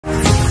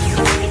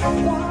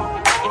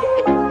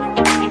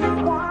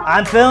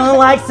I'm feeling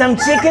like some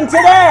chicken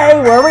today.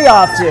 Where are we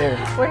off to?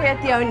 We're here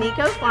at the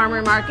Onico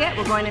Farmer Market.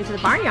 We're going into the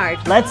Barnyard.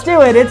 Let's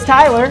do it. It's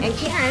Tyler. And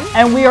Karen.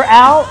 And we are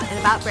out. And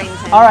about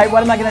Bradenton. All right,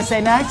 what am I going to say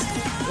next?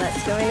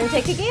 Let's go in and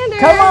take a gander.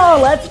 Come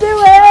on, let's do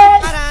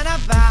it.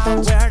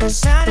 Where the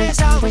sun is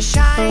always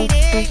shining.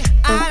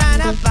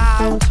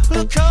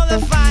 Look all the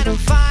fight I'm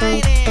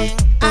fighting.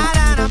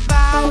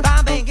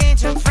 Bumping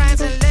into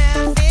friends and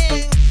living.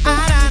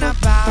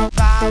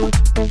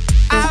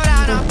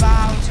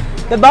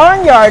 The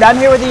Barnyard. I'm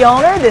here with the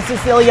owner. This is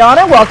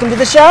Ileana. Welcome to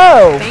the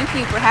show. Thank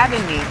you for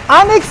having me.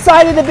 I'm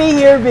excited to be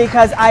here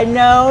because I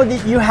know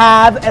that you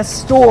have a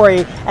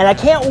story, and I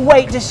can't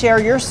wait to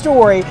share your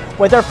story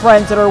with our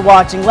friends that are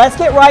watching. Let's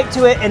get right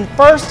to it. And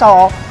first of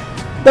all,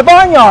 the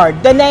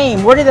Barnyard, the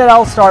name, where did it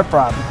all start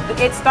from?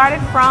 It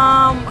started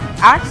from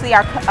actually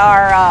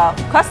our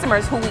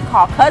customers, who we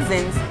call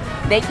cousins.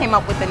 They came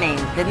up with the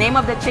name. The name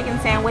of the chicken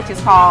sandwich is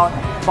called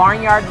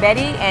Barnyard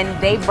Betty, and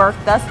they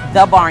birthed us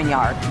the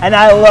Barnyard. And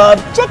I love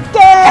chicken,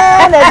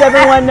 as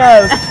everyone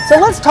knows. So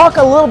let's talk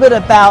a little bit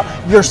about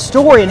your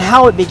story and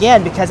how it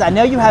began, because I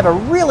know you have a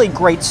really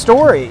great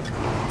story.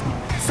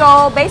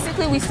 So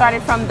basically, we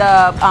started from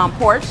the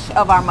porch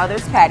of our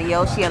mother's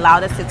patio. She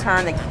allowed us to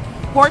turn the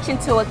porch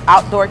into an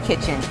outdoor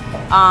kitchen.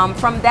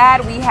 From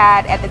that, we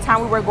had, at the time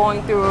we were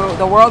going through,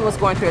 the world was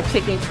going through a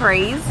chicken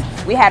craze.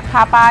 We had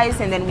Popeyes,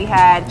 and then we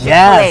had Chick-fil-A.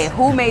 Yes.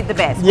 Who made the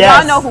best?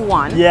 Yes. We all know who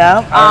won.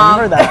 Yeah, I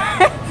remember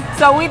that.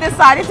 So we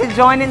decided to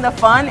join in the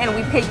fun, and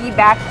we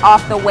piggybacked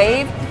off the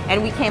wave,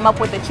 and we came up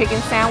with the chicken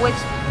sandwich.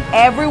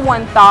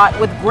 Everyone thought,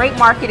 with great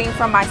marketing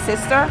from my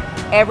sister,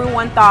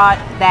 everyone thought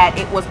that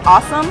it was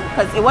awesome,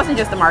 because it wasn't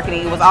just the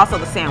marketing, it was also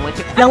the sandwich.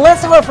 Now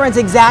let's tell our friends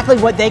exactly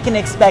what they can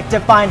expect to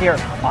find here.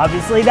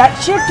 Obviously that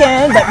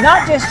chicken, but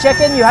not just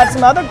chicken, you have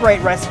some other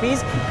great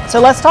recipes.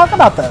 So let's talk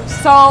about those.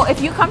 So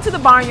if you come to the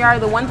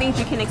Barnyard, the one thing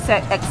you can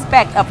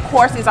expect, of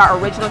course, is our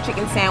original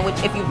chicken sandwich.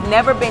 If you've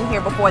never been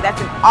here before,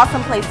 that's an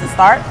awesome place to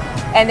start.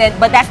 And then,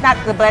 but that's not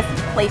the best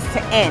place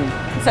to end.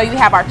 So you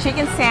have our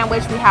chicken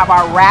sandwich, we have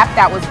our wrap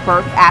that was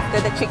birthed after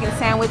the chicken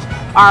sandwich.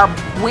 Our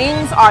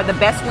wings are the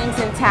best wings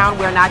in town.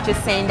 We're not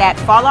just saying that.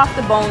 Fall off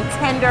the bone,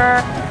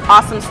 tender,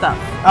 awesome stuff.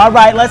 All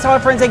right, let's tell our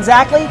friends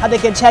exactly how they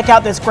can check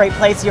out this great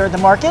place here at the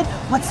market.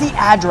 What's the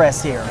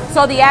address here?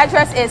 So the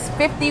address is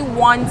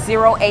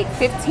 5108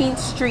 15th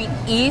Street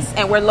East,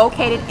 and we're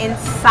located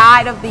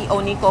inside of the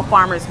Onico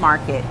Farmers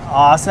Market.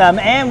 Awesome.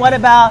 And what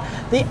about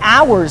the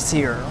hours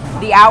here?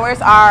 The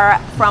hours are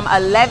from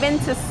 11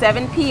 to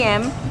 7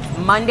 p.m.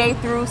 Monday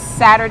through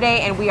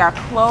Saturday, and we are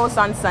closed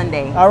on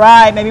Sunday. All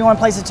right, maybe you want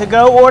to place a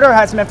to-go order,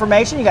 have some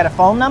information. You got a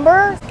phone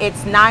number?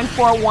 It's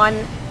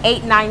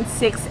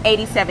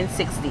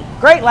 941-896-8760.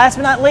 Great, last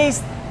but not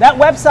least, that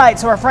website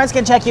so our friends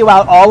can check you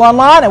out all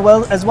online,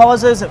 as well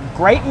as those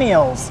great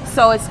meals.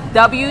 So it's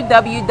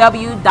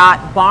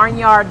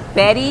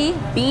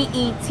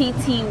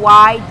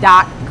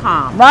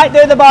www.barnyardbetty.com. Right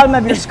there at the bottom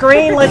of your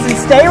screen. Listen,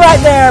 stay right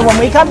there. When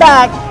we come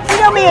back, you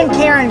know me and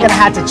Karen are going to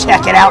have to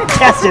check it out and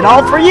test it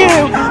all for you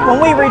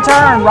when we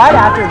return right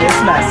after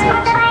this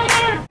message.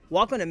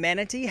 Welcome to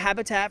Manatee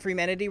Habitat for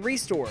Humanity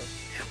Restore,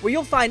 where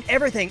you'll find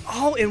everything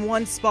all in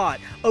one spot,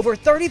 over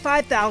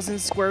 35,000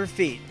 square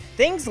feet.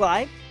 Things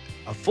like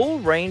a full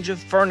range of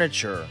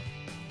furniture,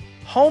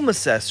 home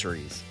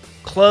accessories,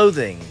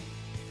 clothing,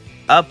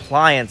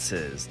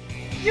 appliances.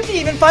 You can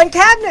even find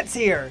cabinets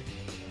here,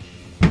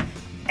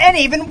 and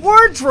even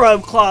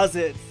wardrobe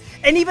closets,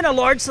 and even a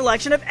large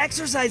selection of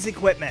exercise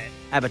equipment.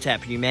 Habitat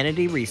for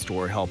Humanity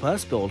Restore. Help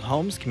us build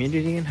homes,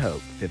 community, and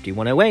hope.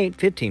 5108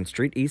 15th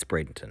Street, East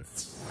Bradenton.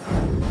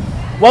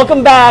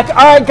 Welcome back.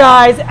 All right,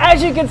 guys,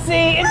 as you can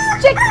see,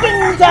 it's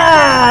chicken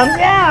time.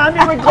 Yeah, I'm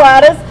here with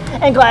Gladys,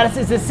 and Gladys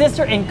is the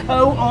sister and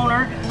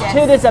co-owner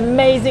to this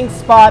amazing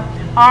spot.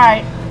 All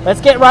right,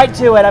 let's get right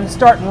to it. I'm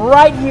starting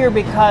right here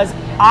because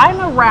I'm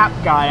a wrap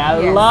guy. I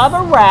love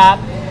a wrap,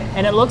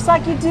 and it looks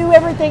like you do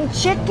everything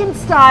chicken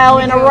style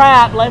in a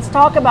wrap. Let's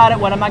talk about it.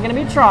 What am I going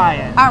to be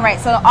trying? All right,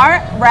 so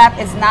our wrap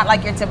is not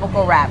like your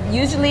typical wrap.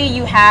 Usually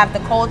you have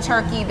the cold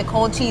turkey, the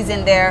cold cheese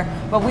in there,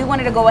 but we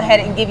wanted to go ahead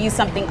and give you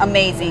something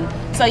amazing.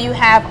 So you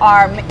have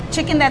our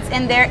chicken that's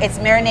in there. It's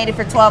marinated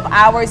for 12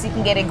 hours. You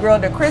can get it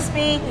grilled or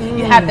crispy.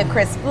 You have the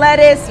crisp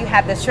lettuce. You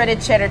have the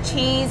shredded cheddar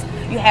cheese.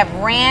 You have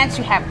ranch.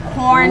 You have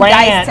corn,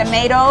 diced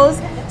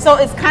tomatoes. So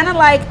it's kind of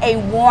like a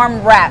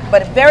warm wrap,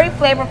 but very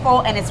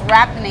flavorful, and it's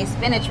wrapped in a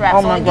spinach wrap.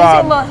 Oh so my it gives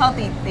God. you a little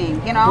healthy thing,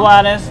 you know?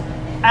 Gladys,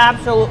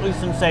 absolutely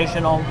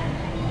sensational.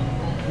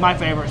 My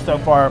favorite so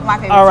far. My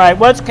favorite. All right,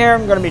 what's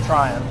Karen going to be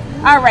trying?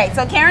 All right,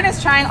 so Karen is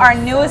trying our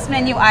newest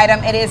menu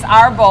item. It is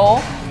our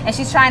bowl, and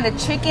she's trying the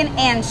chicken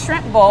and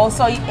shrimp bowl.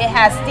 So it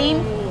has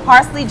steamed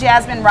parsley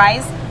jasmine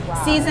rice,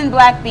 seasoned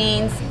black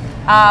beans,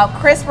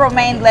 crisp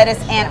romaine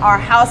lettuce, and our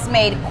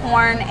house-made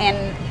corn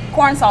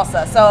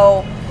salsa.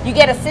 So you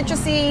get a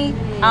citrusy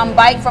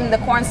bite from the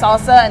corn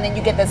salsa, and then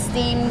you get the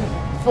steamed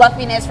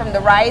fluffiness from the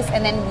rice,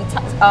 and then we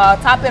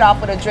top it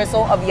off with a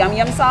drizzle of yum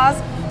yum sauce.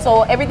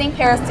 So everything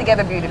pairs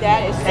together beautifully.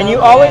 That is so and you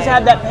good. always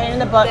have that pain in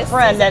the butt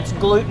friend that's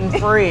gluten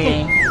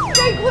free.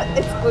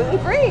 It's gluten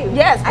free.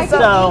 Yes, I so-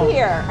 can eat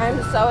here.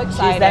 I'm so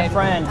excited. She's that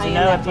friend. I You am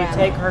know, that if you friend.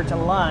 take her to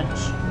lunch,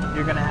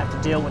 you're going to have to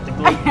deal with the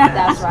gluten.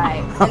 That's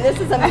right. And this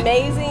is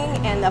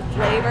amazing, and the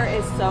flavor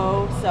is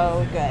so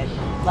good.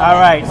 Love All it.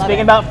 right, Love speaking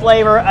it. about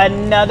flavor,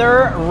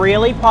 another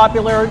really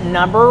popular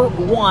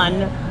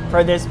 #1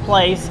 for this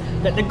place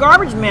that the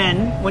garbage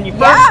men, when you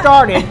first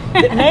started,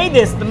 that made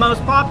this the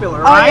most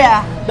popular, right?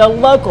 yeah. The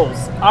locals.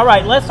 All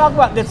right, let's talk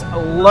about this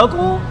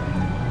local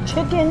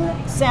chicken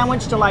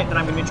sandwich delight that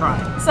I'm going to be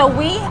trying. So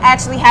we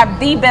actually have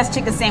the best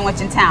chicken sandwich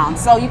in town.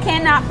 So you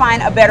cannot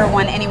find a better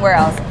one anywhere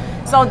else.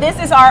 So this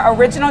is our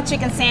original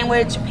chicken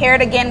sandwich,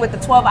 paired again with the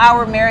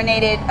 12-hour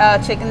marinated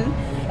chicken.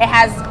 It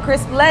has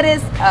crisp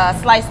lettuce,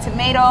 sliced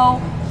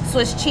tomato,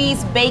 Swiss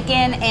cheese,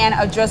 bacon, and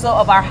a drizzle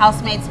of our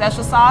house-made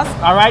special sauce.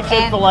 All right,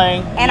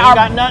 Chick-fil-A. And you our-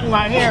 got nothing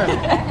right here.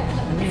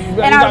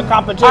 You And got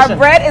competition. our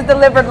bread is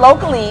delivered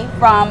locally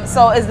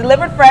so it's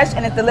delivered fresh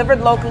and it's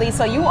delivered locally.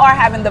 So you are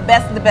having the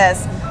best of the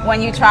best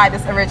when you try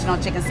this original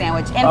chicken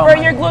sandwich. And Oh for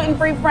my your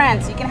gluten-free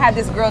friends, you can have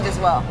this grilled as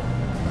well.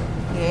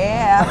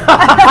 Yeah.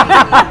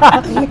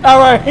 All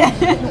right,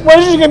 what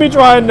is she going to be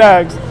trying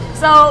next?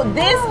 So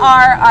these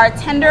are our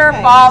tender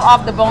fall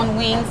off the bone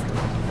wings.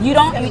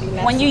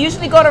 When you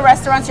usually go to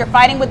restaurants, you're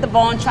fighting with the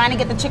bone, trying to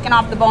get the chicken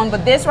off the bone,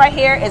 but this right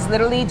here is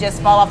literally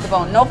just fall off the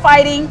bone. No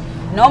fighting,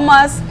 no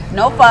muss,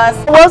 no fuss.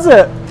 What was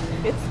it?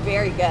 It's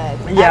very good.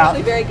 Yeah.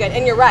 Actually very good.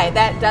 And you're right,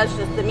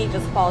 the meat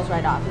just falls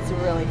right off. It's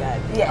really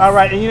good. Yes. All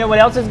right, and you know what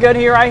else is good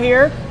here right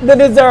here? The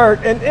dessert,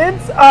 and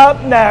it's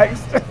up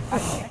next.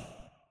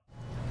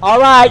 All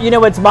right, you know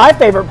what's my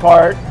favorite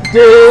part?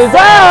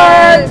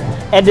 Dessert!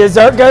 And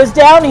dessert goes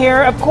down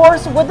here, of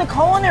course, with the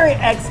culinary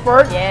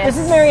expert. Yes.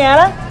 This is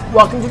Mariana.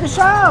 Welcome to the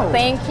show.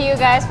 Thank you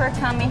guys for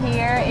coming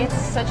here. It's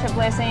such a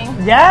blessing.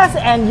 Yes,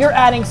 and you're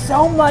adding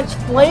so much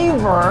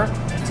flavor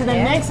to the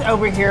mix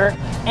over here,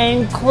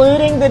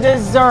 including the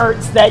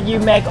desserts that you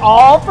make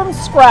all from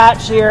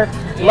scratch here.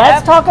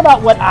 Let's talk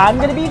about what I'm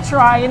going to be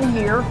trying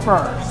here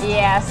first.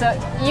 Yeah, so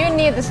you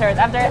need dessert.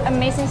 After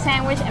amazing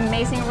sandwich,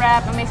 amazing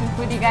wrap, amazing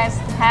food you guys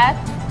had,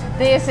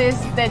 this is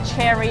the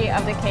cherry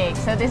of the cake.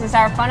 So this is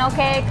our funnel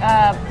cake,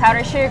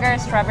 powdered sugar,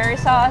 strawberry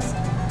sauce.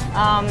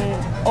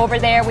 Over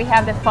there we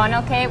have the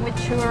funnel cake with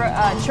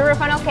churro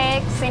funnel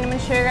cake, cinnamon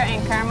sugar,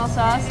 and caramel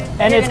sauce.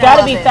 And You're it's gonna got to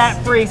love be this.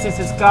 fat-free since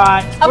it's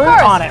got fruit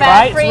course, on it,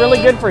 right? It's fat-free.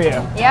 really good for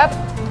you.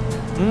 Yep.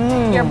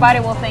 Your body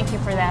will thank you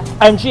for that.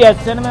 And she has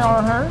cinnamon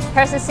on hers?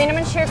 Here's the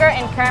cinnamon sugar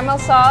and caramel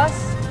sauce.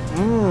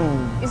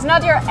 It's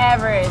not your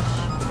average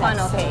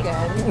funnel So cake.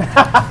 good.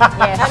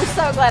 Yes. I'm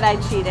so glad I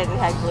cheated and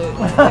had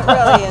gluten. It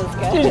really is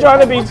good. She's trying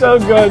to be so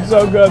good,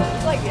 so good.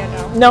 Like, you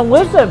know. Now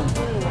listen,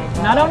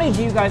 not only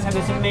do you guys have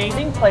this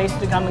amazing place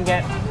to come and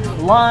get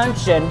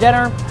lunch and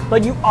dinner,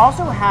 but you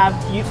also have,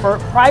 for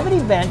private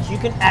events, you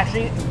can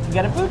actually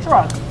get a food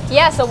truck.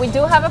 Yeah, so we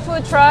do have a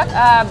food truck,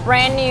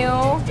 brand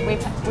new.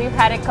 We've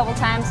had it a couple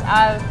times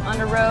out on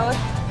the road.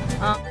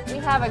 We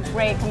have a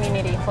great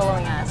community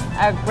following us,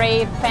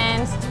 great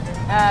fans.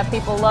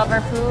 People love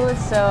our food,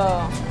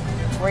 so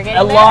we're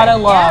getting A there. lot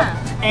of love.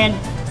 Yeah.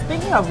 And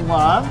speaking of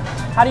love,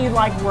 how do you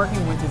like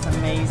working with this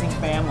amazing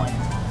family?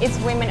 It's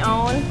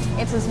women-owned.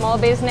 It's a small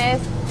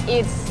business.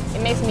 It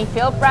makes me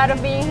feel proud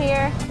of being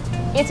here.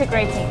 It's a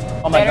great team.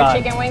 Oh my Better God.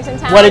 chicken wings in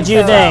town. What did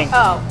you so- think?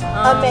 Oh,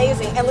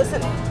 amazing. And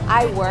listen,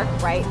 I work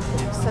right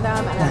next to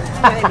them, and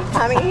I'm going to be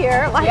coming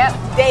here like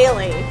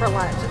daily for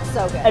lunch. It's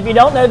so good. If you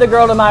don't know the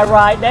girl to my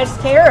right, that's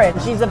Karen.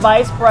 She's the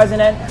vice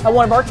president of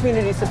one of our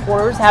community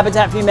supporters,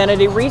 Habitat for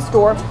Humanity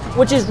Restore,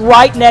 which is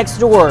right next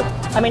door.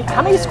 I mean,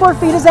 how many square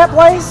feet is that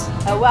place?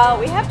 Well,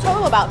 we have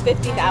total about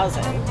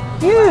 50,000.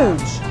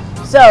 Huge.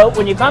 So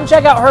when you come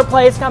check out her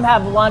place, come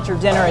have lunch or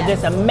dinner at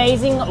this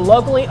amazing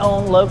locally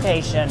owned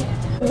location.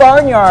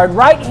 Barnyard,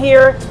 right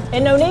here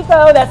in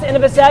Nonico. That's the end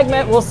of a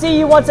segment. We'll see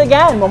you once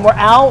again when we're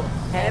out.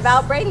 And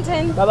about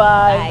Bradenton.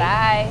 Bye-bye.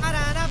 Bye.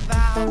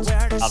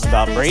 Out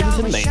About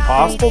Bradenton made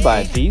possible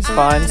by these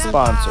fine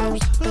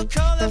sponsors.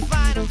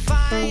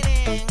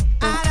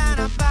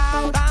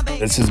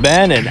 This has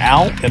been an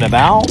Out and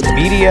About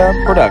media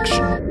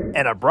production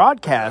and a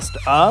broadcast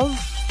of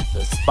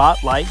the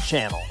Spotlight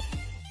Channel.